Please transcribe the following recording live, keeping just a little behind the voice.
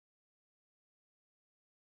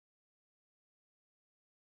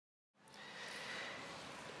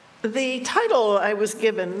The title I was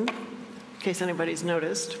given, in case anybody's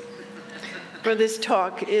noticed, for this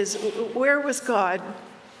talk is, Where was God?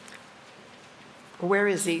 Where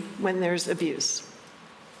is he when there's abuse?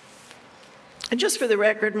 And just for the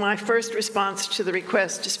record, my first response to the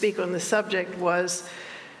request to speak on the subject was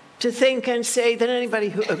to think and say that anybody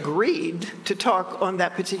who agreed to talk on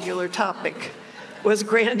that particular topic was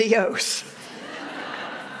grandiose.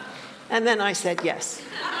 And then I said yes.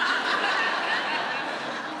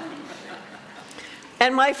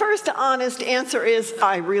 And my first honest answer is,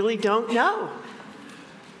 I really don't know.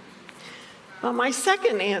 Well, my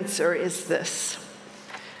second answer is this.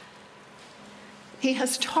 He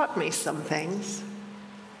has taught me some things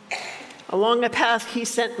along a path he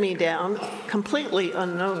sent me down, completely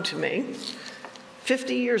unknown to me,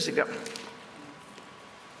 50 years ago.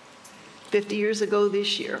 50 years ago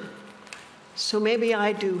this year. So maybe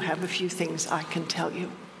I do have a few things I can tell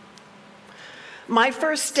you. My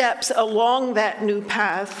first steps along that new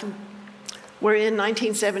path were in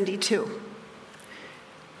 1972.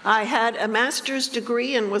 I had a master's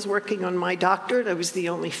degree and was working on my doctorate. I was the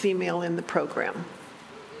only female in the program.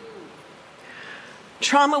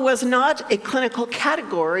 Trauma was not a clinical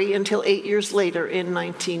category until 8 years later in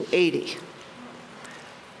 1980.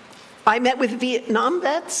 I met with Vietnam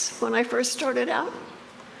vets when I first started out,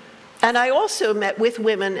 and I also met with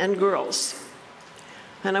women and girls.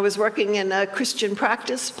 And I was working in a Christian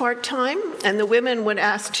practice part-time, and the women would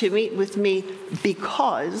ask to meet with me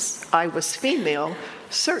because I was female,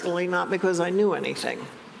 certainly not because I knew anything.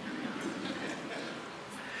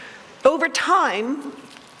 Over time,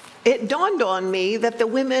 it dawned on me that the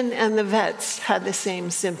women and the vets had the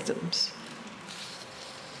same symptoms.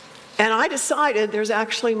 And I decided there's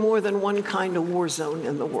actually more than one kind of war zone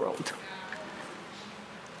in the world.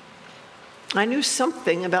 I knew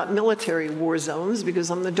something about military war zones because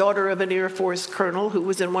I'm the daughter of an Air Force colonel who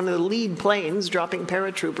was in one of the lead planes dropping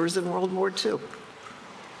paratroopers in World War II.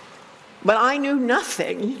 But I knew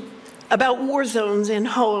nothing about war zones in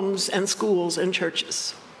homes and schools and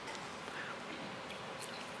churches.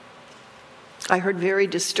 I heard very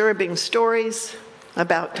disturbing stories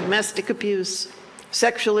about domestic abuse,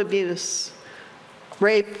 sexual abuse,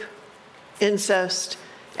 rape, incest,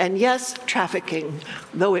 and yes, trafficking,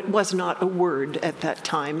 though it was not a word at that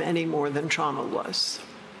time any more than trauma was.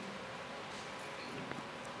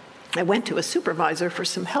 I went to a supervisor for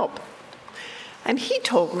some help, and he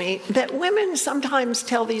told me that women sometimes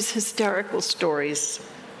tell these hysterical stories.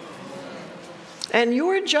 And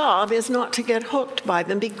your job is not to get hooked by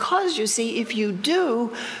them because, you see, if you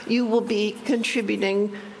do, you will be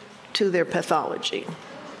contributing to their pathology.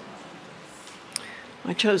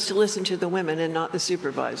 I chose to listen to the women and not the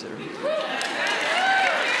supervisor.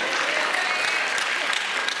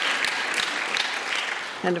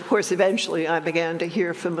 And of course, eventually I began to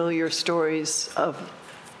hear familiar stories of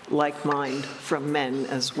like mine from men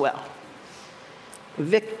as well.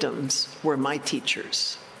 Victims were my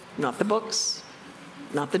teachers, not the books,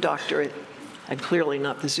 not the doctorate, and clearly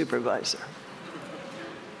not the supervisor.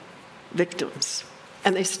 Victims.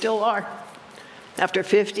 And they still are. After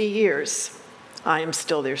 50 years, I am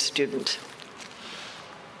still their student.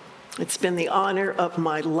 It's been the honor of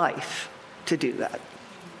my life to do that.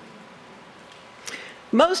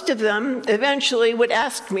 Most of them eventually would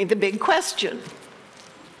ask me the big question: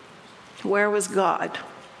 where was God?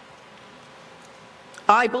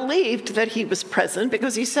 I believed that he was present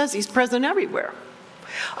because he says he's present everywhere.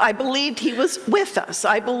 I believed he was with us.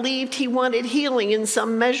 I believed he wanted healing in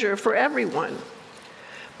some measure for everyone.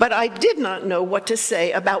 But I did not know what to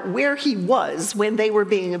say about where he was when they were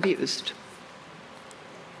being abused.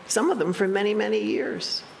 Some of them for many, many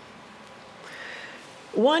years.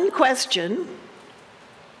 One question,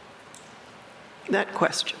 that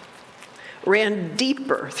question, ran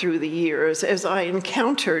deeper through the years as I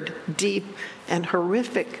encountered deep and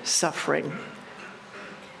horrific suffering.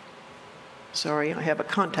 Sorry, I have a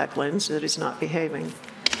contact lens that is not behaving.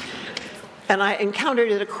 And I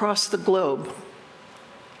encountered it across the globe.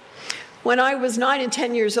 When I was 9 and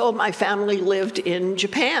 10 years old, my family lived in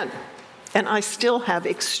Japan, and I still have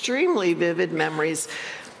extremely vivid memories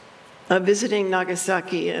of visiting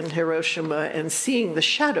Nagasaki and Hiroshima and seeing the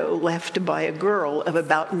shadow left by a girl of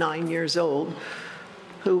about 9 years old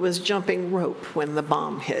who was jumping rope when the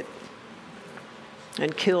bomb hit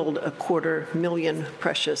and killed 250,000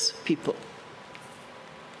 precious people.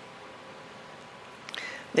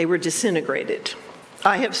 They were disintegrated.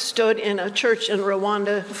 I have stood in a church in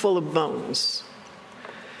Rwanda full of bones,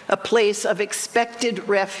 a place of expected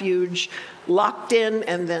refuge, locked in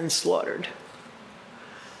and then slaughtered.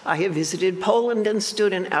 I have visited Poland and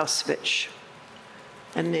stood in Auschwitz,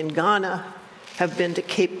 and in Ghana have been to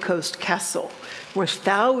Cape Coast Castle, where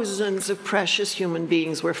thousands of precious human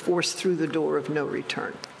beings were forced through the door of no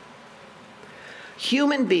return.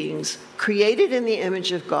 Human beings created in the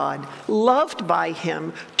image of God, loved by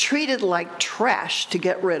him, treated like trash to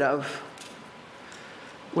get rid of.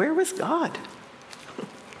 Where was God?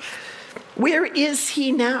 Where is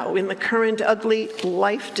he now in the current ugly,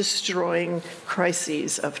 life-destroying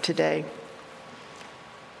crises of today?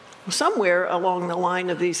 Somewhere along the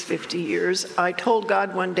line of these 50 years, I told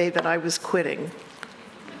God one day that I was quitting.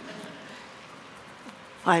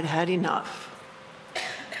 I'd had enough.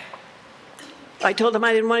 I told him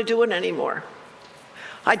I didn't want to do it anymore.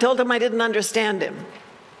 I told him I didn't understand him,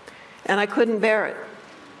 and I couldn't bear it.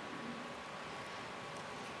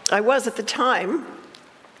 I was at the time,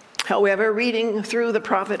 however, reading through the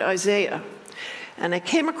prophet Isaiah, and I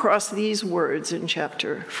came across these words in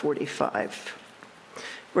chapter 45,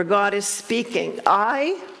 where God is speaking,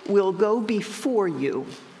 "I will go before you."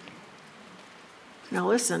 Now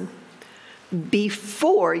listen,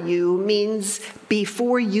 before you means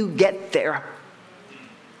before you get there.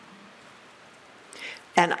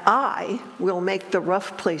 "And I will make the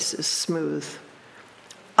rough places smooth.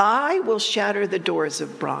 I will shatter the doors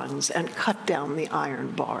of bronze and cut down the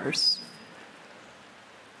iron bars.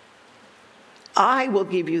 I will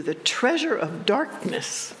give you the treasure of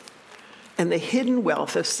darkness and the hidden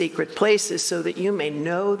wealth of secret places, so that you may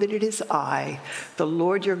know that it is I, the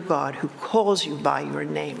Lord your God, who calls you by your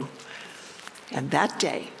name." And that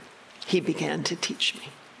day, he began to teach me.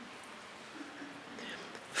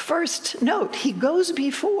 First, note, he goes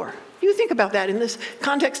before. You think about that in this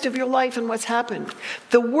context of your life and what's happened.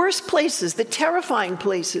 The worst places, the terrifying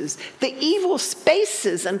places, the evil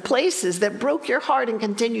spaces and places that broke your heart and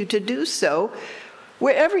continue to do so,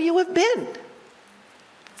 wherever you have been.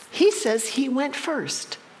 He says he went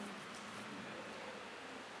first.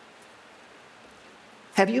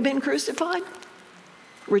 Have you been crucified?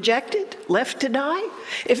 Rejected? Left to die?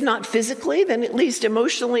 If not physically, then at least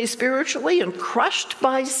emotionally, spiritually, and crushed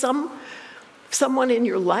by someone in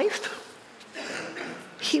your life?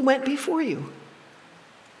 He went before you.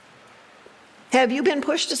 Have you been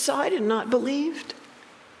pushed aside and not believed?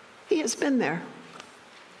 He has been there.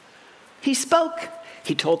 He spoke.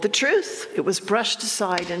 He told the truth. It was brushed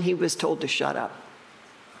aside, and he was told to shut up.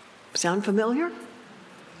 Sound familiar?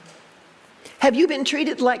 Have you been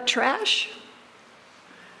treated like trash?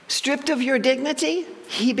 Stripped of your dignity,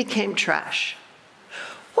 he became trash.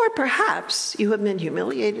 Or perhaps you have been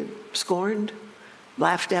humiliated, scorned,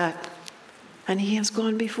 laughed at, and he has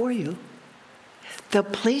gone before you. The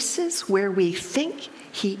places where we think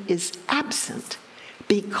he is absent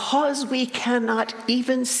because we cannot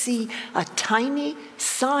even see a tiny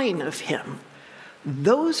sign of him,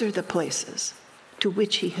 those are the places to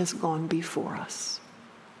which he has gone before us.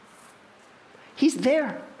 He's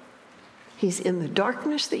there. He's in the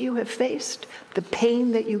darkness that you have faced, the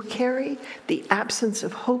pain that you carry, the absence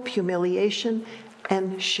of hope, humiliation,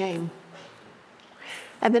 and shame.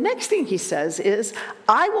 And the next thing he says is,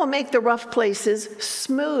 "I will make the rough places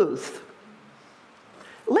smooth."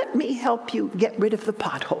 Let me help you get rid of the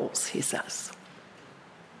potholes, he says.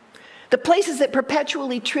 The places that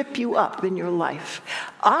perpetually trip you up in your life.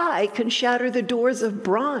 I can shatter the doors of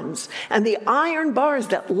bronze and the iron bars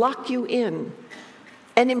that lock you in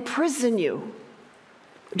and imprison you,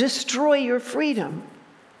 destroy your freedom.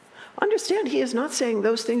 Understand, he is not saying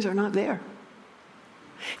those things are not there.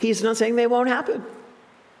 He is not saying they won't happen.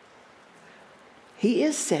 He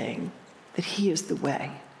is saying that he is the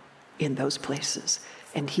way in those places,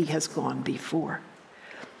 and he has gone before.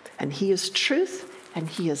 And he is truth, and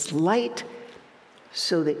he is light,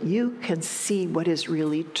 so that you can see what is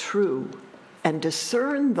really true and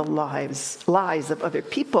discern the lies of other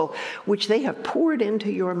people, which they have poured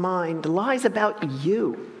into your mind, lies about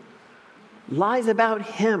you, lies about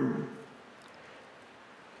him.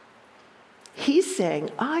 He's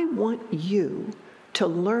saying, I want you to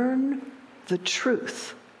learn the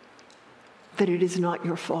truth, that it is not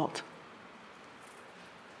your fault.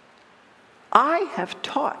 I have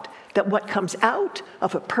taught that what comes out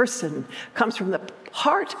of a person comes from the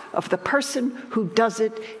heart of the person who does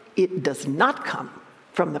it. It does not come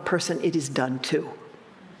from the person it is done to.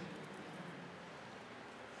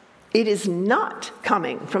 It is not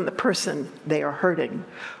coming from the person they are hurting.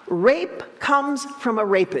 Rape comes from a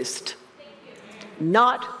rapist,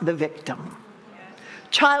 not the victim.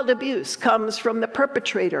 Child abuse comes from the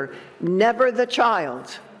perpetrator, never the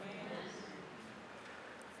child.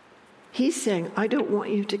 He's saying, I don't want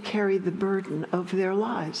you to carry the burden of their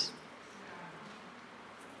lies.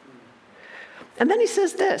 And then he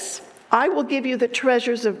says this, I will give you the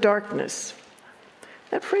treasures of darkness.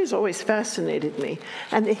 That phrase always fascinated me.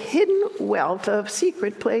 And the hidden wealth of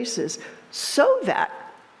secret places, so that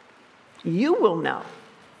you will know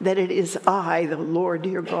that it is I, the Lord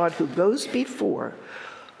your God, who goes before,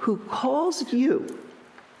 who calls you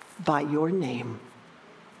by your name.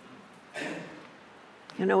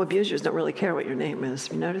 You know, abusers don't really care what your name is.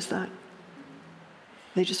 You notice that?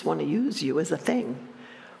 They just want to use you as a thing.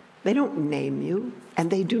 They don't name you,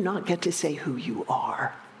 and they do not get to say who you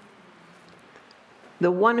are.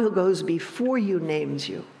 The one who goes before you names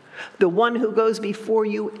you. The one who goes before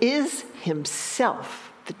you is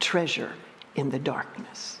himself the treasure in the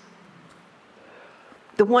darkness.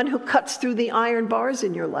 The one who cuts through the iron bars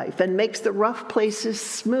in your life and makes the rough places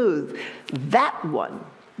smooth. That one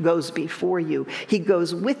goes before you. He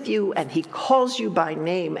goes with you, and he calls you by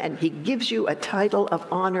name, and he gives you a title of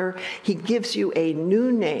honor. He gives you a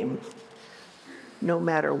new name. No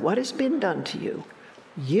matter what has been done to you,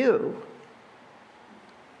 you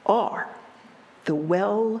are the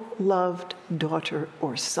well-loved daughter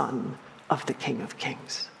or son of the King of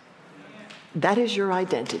Kings. That is your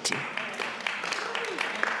identity.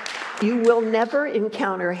 You will never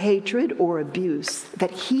encounter hatred or abuse that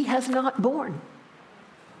he has not borne.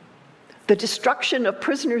 The destruction of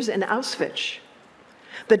prisoners in Auschwitz,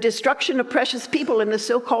 the destruction of precious people in the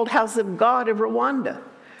so-called House of God of Rwanda,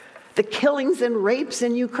 the killings and rapes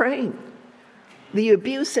in Ukraine, the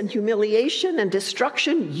abuse and humiliation and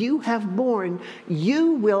destruction you have borne,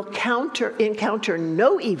 you will encounter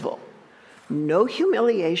no evil, no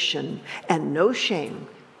humiliation, and no shame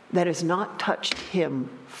that has not touched him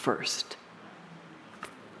first.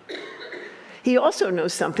 He also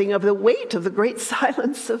knows something of the weight of the great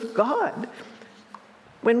silence of God.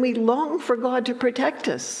 When we long for God to protect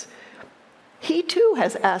us, he too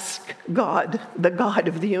has asked God, the God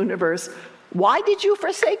of the universe, why did you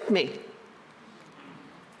forsake me?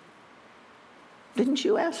 Didn't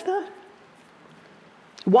you ask that?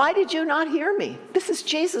 Why did you not hear me? This is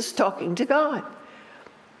Jesus talking to God.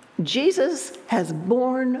 Jesus has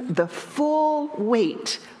borne the full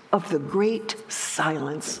weight of the great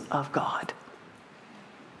silence of God.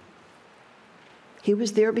 He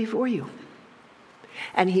was there before you,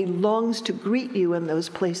 and he longs to greet you in those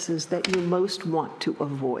places that you most want to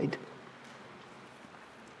avoid.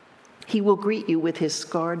 He will greet you with his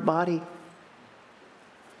scarred body.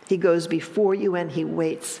 He goes before you and he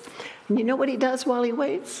waits. And you know what he does while he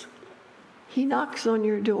waits? He knocks on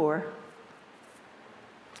your door.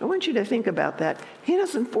 I want you to think about that. He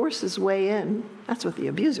doesn't force his way in. That's what the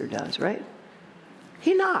abuser does, right?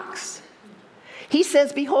 He knocks. He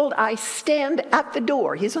says, behold, I stand at the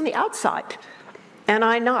door. He's on the outside, and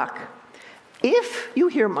I knock. If you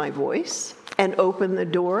hear my voice and open the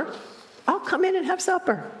door, I'll come in and have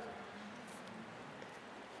supper.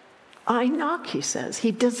 I knock, he says.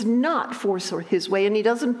 He does not force his way, and he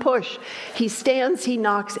doesn't push. He stands, he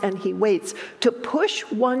knocks, and he waits. To push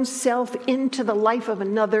oneself into the life of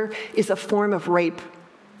another is a form of rape.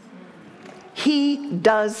 He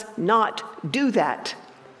does not do that.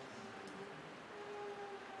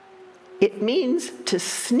 It means to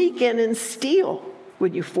sneak in and steal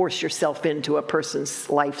when you force yourself into a person's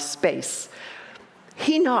life space.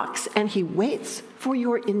 He knocks and he waits for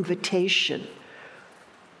your invitation,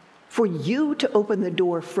 for you to open the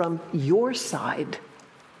door from your side,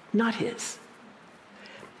 not his.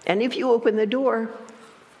 And if you open the door,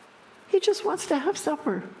 he just wants to have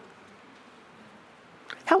supper.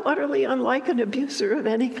 How utterly unlike an abuser of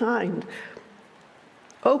any kind.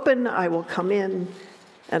 Open, I will come in,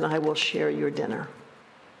 and I will share your dinner.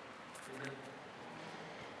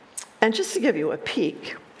 And just to give you a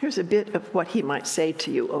peek, here's a bit of what he might say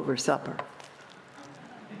to you over supper.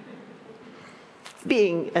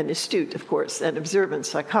 Being an astute, of course, and observant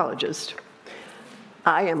psychologist,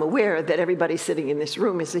 I am aware that everybody sitting in this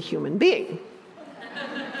room is a human being.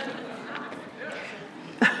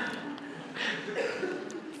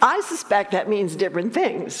 I suspect that means different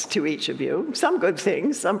things to each of you, some good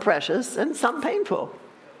things, some precious, and some painful.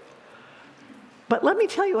 But let me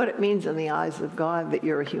tell you what it means in the eyes of God that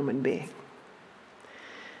you're a human being.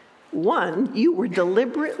 One, you were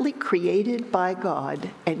deliberately created by God,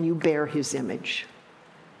 and you bear his image.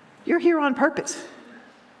 You're here on purpose.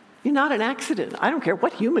 You're not an accident. I don't care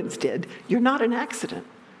what humans did. You're not an accident.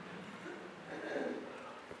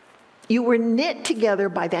 You were knit together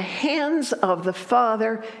by the hands of the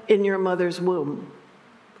Father in your mother's womb.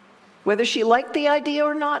 Whether she liked the idea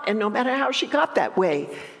or not, and no matter how she got that way,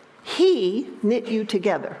 he knit you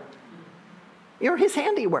together. You're his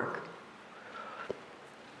handiwork.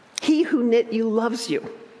 He who knit you loves you.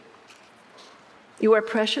 You are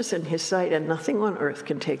precious in his sight, and nothing on earth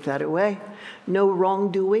can take that away. No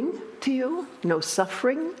wrongdoing to you, no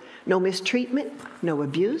suffering, no mistreatment, no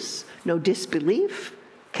abuse, no disbelief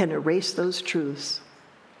can erase those truths.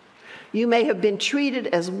 You may have been treated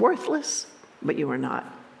as worthless, but you are not.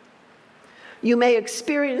 You may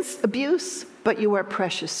experience abuse, but you are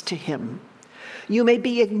precious to him. You may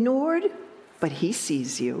be ignored, but he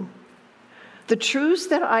sees you. The truths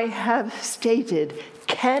that I have stated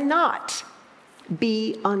cannot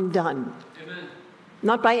be undone. Amen.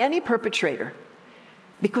 Not by any perpetrator,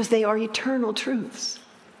 because they are eternal truths.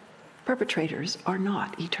 Perpetrators are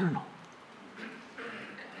not eternal.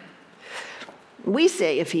 We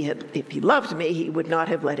say if he loved me, he would not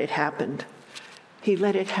have let it happen. He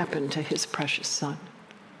let it happen to his precious son,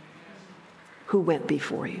 who went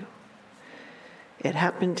before you. It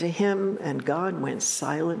happened to him, and God went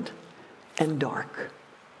silent and dark.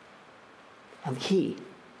 And he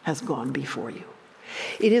has gone before you.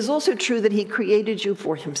 It is also true that he created you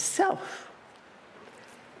for himself.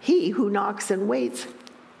 He who knocks and waits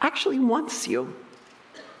actually wants you.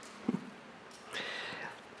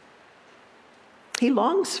 He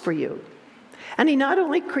longs for you. And he not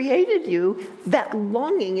only created you, that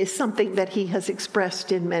longing is something that he has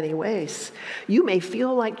expressed in many ways. You may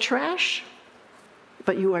feel like trash,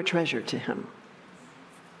 but you are treasure to him.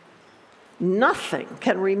 Nothing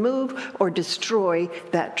can remove or destroy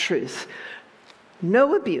that truth.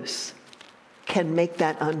 No abuse can make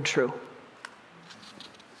that untrue.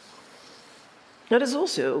 It is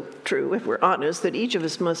also true, if we're honest, that each of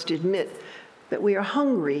us must admit that we are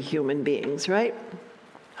hungry human beings, right?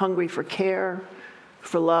 Hungry for care,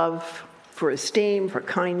 for love, for esteem, for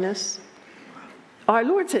kindness. Our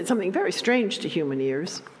Lord said something very strange to human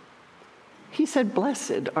ears. He said,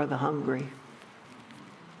 "Blessed are the hungry."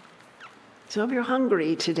 So if you're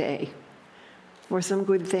hungry today for some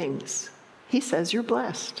good things, he says you're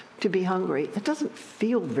blessed to be hungry. It doesn't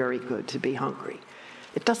feel very good to be hungry.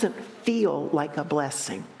 It doesn't feel like a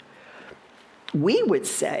blessing. We would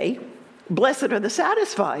say, blessed are the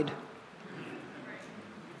satisfied.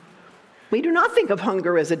 We do not think of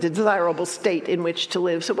hunger as a desirable state in which to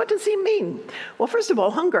live. So what does he mean? Well, first of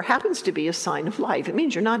all, hunger happens to be a sign of life. It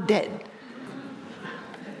means you're not dead.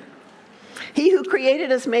 He who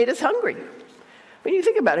created us made us hungry. When you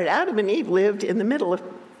think about it, Adam and Eve lived in the middle of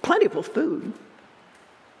plentiful food.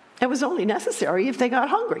 It was only necessary if they got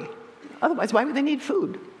hungry. Otherwise, why would they need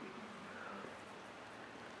food?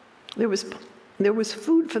 There was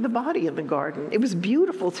food for the body in the garden. It was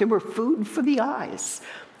beautiful. There were food for the eyes.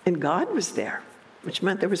 And God was there, which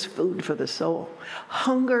meant there was food for the soul.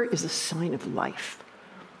 Hunger is a sign of life.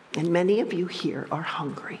 And many of you here are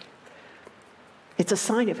hungry. It's a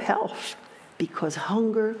sign of health, because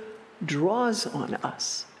hunger draws on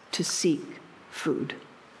us to seek food.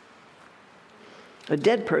 A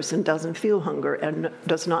dead person doesn't feel hunger and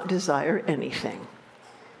does not desire anything.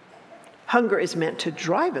 Hunger is meant to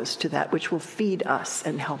drive us to that which will feed us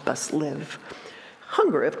and help us live.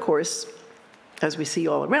 Hunger, of course, as we see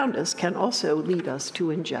all around us, can also lead us to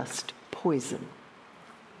ingest poison.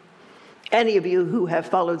 Any of you who have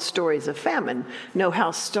followed stories of famine know how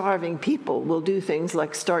starving people will do things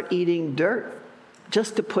like start eating dirt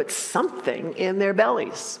just to put something in their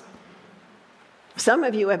bellies. Some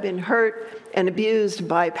of you have been hurt and abused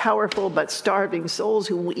by powerful but starving souls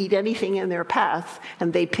who will eat anything in their path,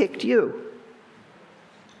 and they picked you.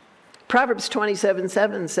 Proverbs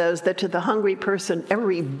 27:7 says that to the hungry person,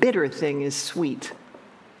 every bitter thing is sweet.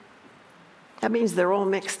 That means they're all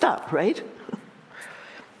mixed up, right?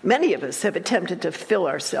 Many of us have attempted to fill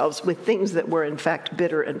ourselves with things that were in fact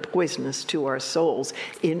bitter and poisonous to our souls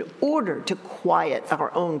in order to quiet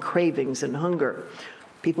our own cravings and hunger.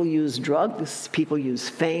 People use drugs, people use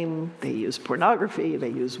fame, they use pornography, they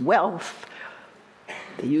use wealth,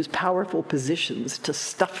 they use powerful positions to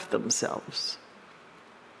stuff themselves.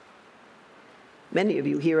 Many of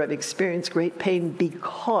you here have experienced great pain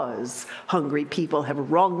because hungry people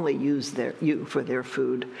have wrongly used you for their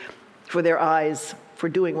food, for their eyes, for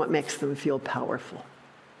doing what makes them feel powerful.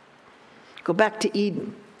 Go back to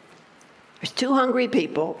Eden. There's two hungry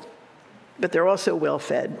people, but they're also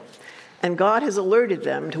well-fed. And God has alerted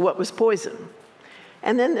them to what was poison.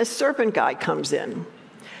 And then this serpent guy comes in,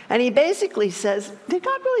 and he basically says, did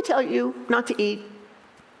God really tell you not to eat?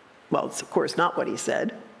 Well, it's of course not what he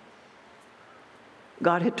said.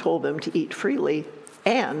 God had told them to eat freely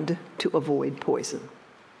and to avoid poison.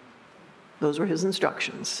 Those were his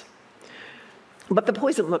instructions. But the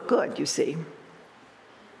poison looked good, you see.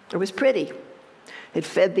 It was pretty. It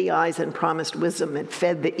fed the eyes and promised wisdom. It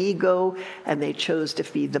fed the ego, and they chose to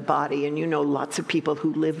feed the body. And you know lots of people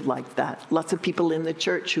who live like that. Lots of people in the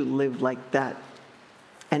church who live like that.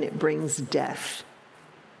 and it brings death.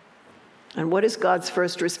 And what is God's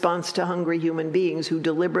first response to hungry human beings who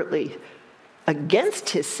deliberately, against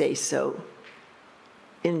his say-so,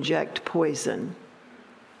 inject poison?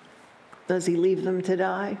 Does he leave them to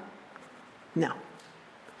die? No.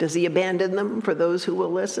 Does he abandon them for those who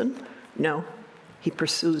will listen? No. He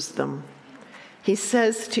pursues them. He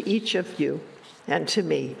says to each of you and to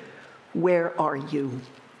me, "Where are you?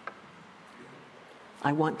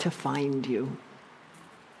 I want to find you."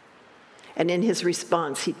 And in his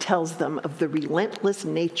response, he tells them of the relentless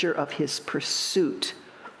nature of his pursuit.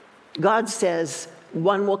 God says,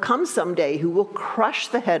 one will come someday who will crush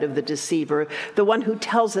the head of the deceiver, the one who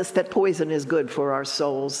tells us that poison is good for our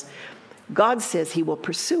souls. God says he will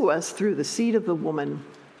pursue us through the seed of the woman.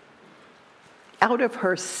 Out of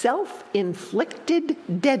her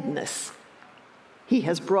self-inflicted deadness, he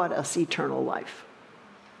has brought us eternal life.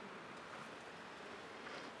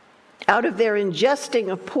 Out of their ingesting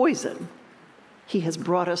of poison, he has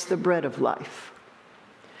brought us the bread of life.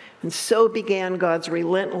 And so began God's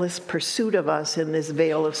relentless pursuit of us in this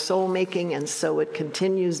veil of soul-making, and so it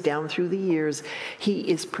continues down through the years. He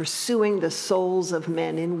is pursuing the souls of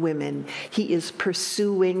men and women. He is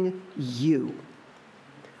pursuing you.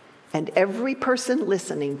 And every person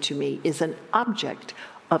listening to me is an object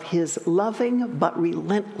of his loving but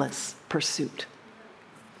relentless pursuit.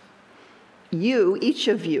 You, each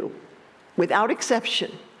of you, without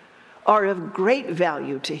exception, are of great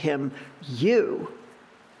value to him. You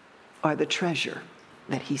are the treasure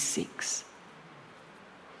that he seeks.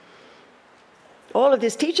 All of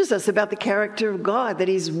this teaches us about the character of God, that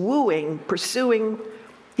he's wooing, pursuing.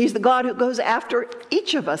 He's the God who goes after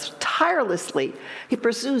each of us tirelessly. He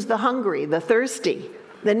pursues the hungry, the thirsty,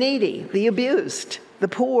 the needy, the abused, the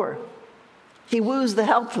poor. He woos the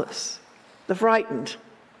helpless, the frightened,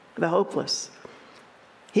 the hopeless.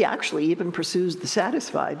 He actually even pursues the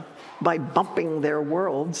satisfied by bumping their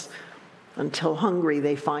worlds until hungry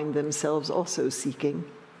they find themselves also seeking.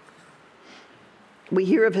 We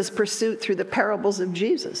hear of his pursuit through the parables of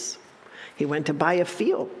Jesus. He went to buy a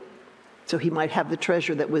field so he might have the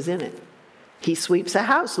treasure that was in it. He sweeps a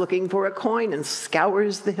house looking for a coin and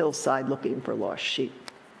scours the hillside looking for lost sheep.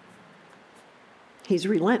 He's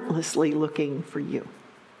relentlessly looking for you.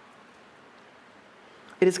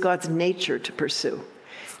 It is God's nature to pursue.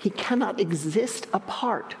 He cannot exist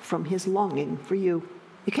apart from his longing for you.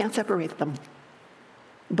 You can't separate them.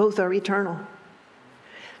 Both are eternal.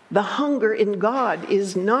 The hunger in God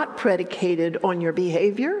is not predicated on your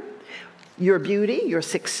behavior, your beauty, your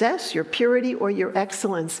success, your purity, or your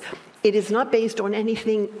excellence. It is not based on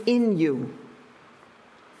anything in you.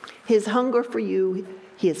 His hunger for you,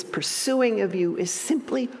 his pursuing of you, is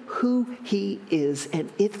simply who he is,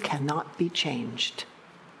 and it cannot be changed.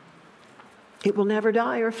 It will never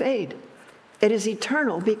die or fade. It is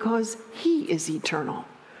eternal because he is eternal.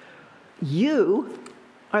 You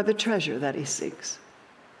are the treasure that he seeks.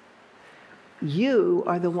 You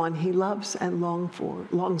are the one he loves and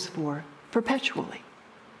longs for perpetually.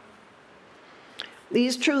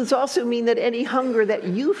 These truths also mean that any hunger that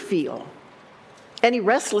you feel, any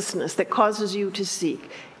restlessness that causes you to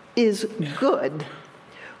seek, is good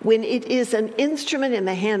when it is an instrument in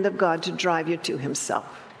the hand of God to drive you to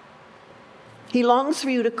himself. He longs for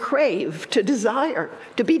you to crave, to desire,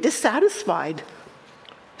 to be dissatisfied,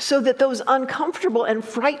 so that those uncomfortable and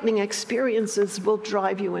frightening experiences will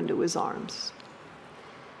drive you into his arms.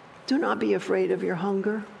 Do not be afraid of your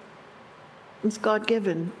hunger. It's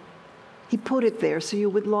God-given. He put it there so you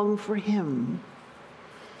would long for him.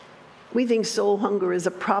 We think soul hunger is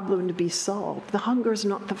a problem to be solved. The hunger is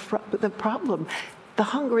not the problem. The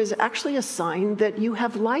hunger is actually a sign that you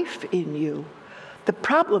have life in you. The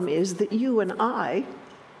problem is that you and I,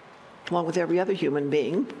 along with every other human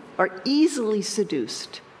being, are easily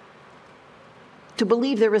seduced to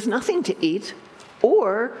believe there is nothing to eat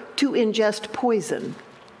or to ingest poison,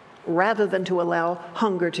 rather than to allow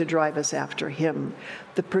hunger to drive us after him.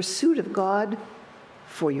 The pursuit of God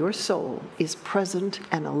for your soul is present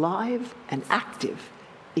and alive and active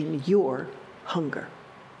in your hunger.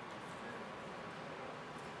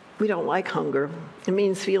 We don't like hunger. It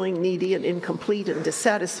means feeling needy and incomplete and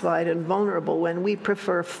dissatisfied and vulnerable, when we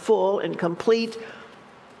prefer full and complete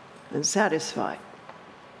and satisfied.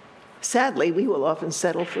 Sadly, we will often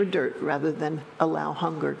settle for dirt rather than allow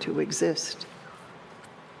hunger to exist.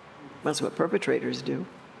 That's what perpetrators do.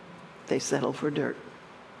 They settle for dirt.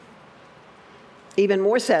 Even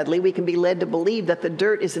more sadly, we can be led to believe that the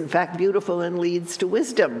dirt is in fact beautiful and leads to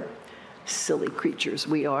wisdom. Silly creatures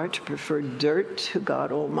we are to prefer dirt to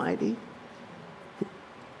God Almighty.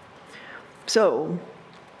 So,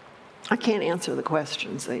 I can't answer the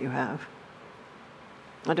questions that you have.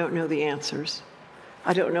 I don't know the answers.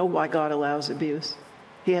 I don't know why God allows abuse.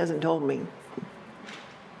 He hasn't told me.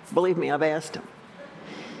 Believe me, I've asked him.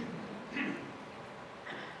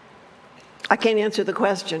 I can't answer the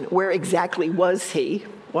question, where exactly was he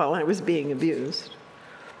while I was being abused?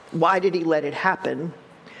 Why did he let it happen?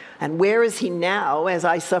 And where is he now as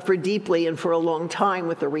I suffer deeply and for a long time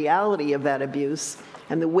with the reality of that abuse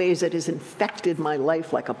and the ways it has infected my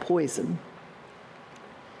life like a poison?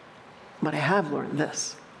 But I have learned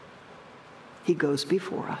this. He goes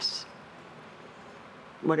before us.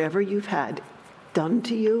 Whatever you've had done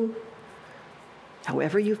to you,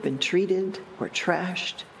 however you've been treated or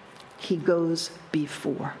trashed, he goes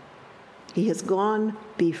before. He has gone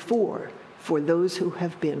before for those who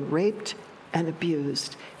have been raped and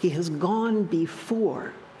abused. He has gone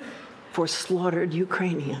before for slaughtered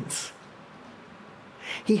Ukrainians.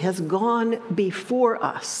 He has gone before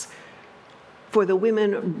us for the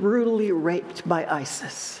women brutally raped by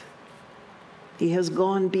ISIS. He has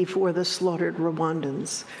gone before the slaughtered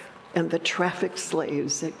Rwandans and the trafficked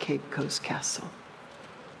slaves at Cape Coast Castle.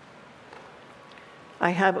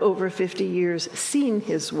 I have over 50 years seen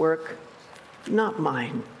his work, not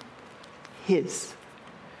mine, his.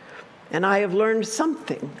 And I have learned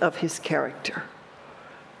something of his character.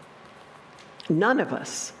 None of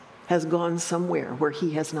us has gone somewhere where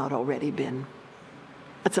he has not already been.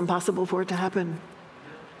 It's impossible for it to happen.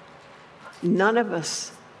 None of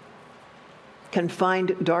us can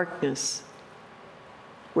find darkness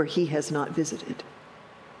where he has not visited.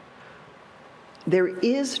 There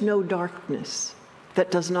is no darkness that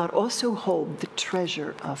does not also hold the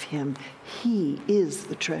treasure of him. He is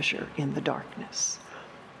the treasure in the darkness.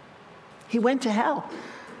 He went to hell.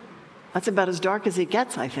 That's about as dark as it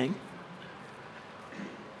gets, I think.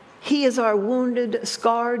 He is our wounded,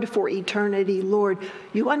 scarred for eternity Lord.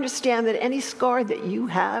 You understand that any scar that you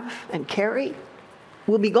have and carry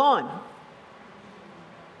will be gone.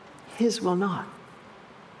 His will not.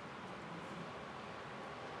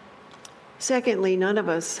 Secondly, none of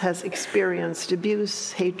us has experienced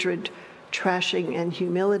abuse, hatred, trashing, and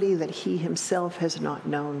humility that he himself has not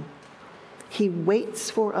known. He waits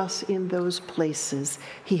for us in those places.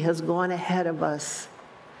 He has gone ahead of us.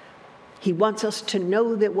 He wants us to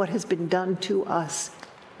know that what has been done to us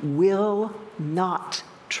will not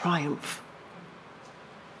triumph.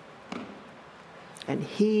 And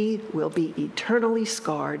he will be eternally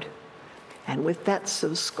scarred. And with that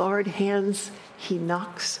so scarred hands, he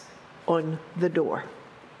knocks on the door,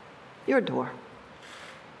 your door,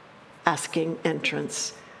 asking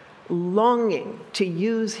entrance, longing to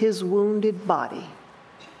use his wounded body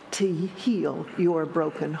to heal your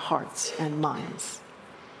broken hearts and minds.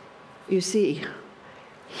 You see,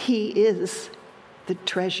 he is the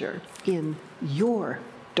treasure in your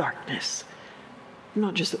darkness,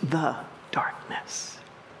 not just the darkness.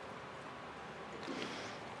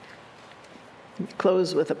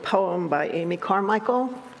 Close with a poem by Amy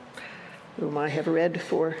Carmichael, whom I have read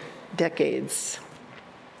for decades.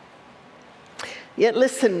 Yet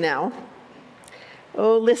listen now.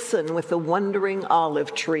 Oh, listen with the wandering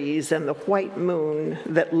olive trees and the white moon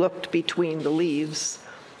that looked between the leaves,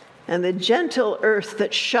 and the gentle earth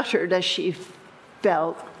that shuddered as she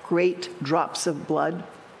felt great drops of blood.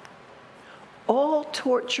 All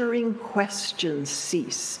torturing questions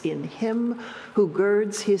cease in him who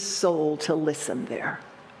girds his soul to listen there.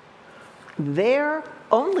 There,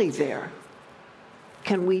 only there,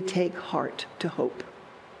 can we take heart to hope.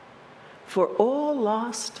 For all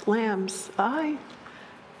lost lambs, aye,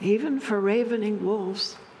 even for ravening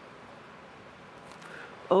wolves.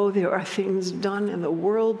 Oh, there are things done in the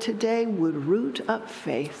world today would root up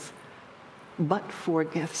faith, but for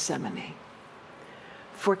Gethsemane.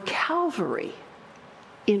 For Calvary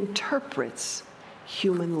interprets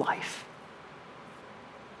human life.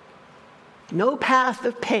 No path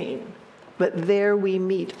of pain, but there we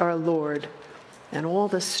meet our Lord, and all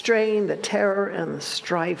the strain, the terror, and the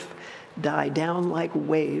strife die down like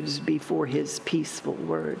waves before his peaceful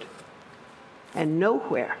word. And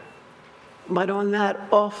nowhere but on that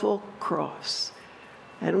awful cross,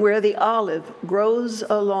 and where the olive grows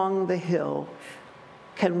along the hill,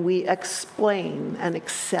 can we explain and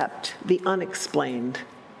accept the unexplained,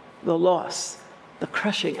 the loss, the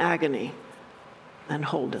crushing agony, and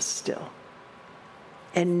hold us still.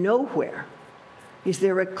 And nowhere is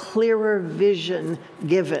there a clearer vision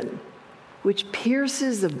given, which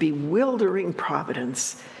pierces a bewildering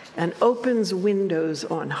providence and opens windows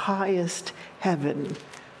on highest heaven,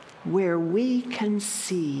 where we can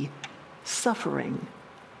see suffering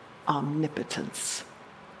omnipotence.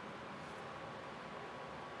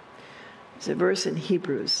 There's a verse in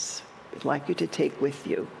Hebrews I'd like you to take with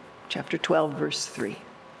you, chapter 12, verse 3.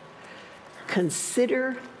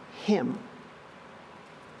 Consider him.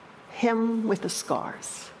 Him with the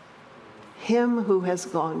scars. Him who has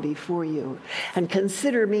gone before you. And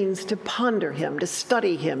consider means to ponder him, to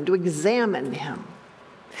study him, to examine him.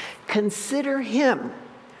 Consider him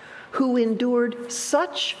who endured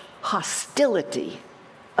such hostility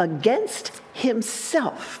against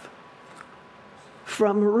himself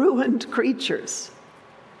from ruined creatures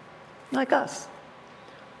like us,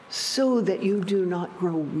 so that you do not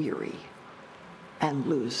grow weary and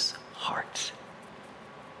lose heart.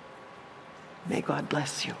 May God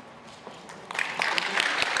bless you.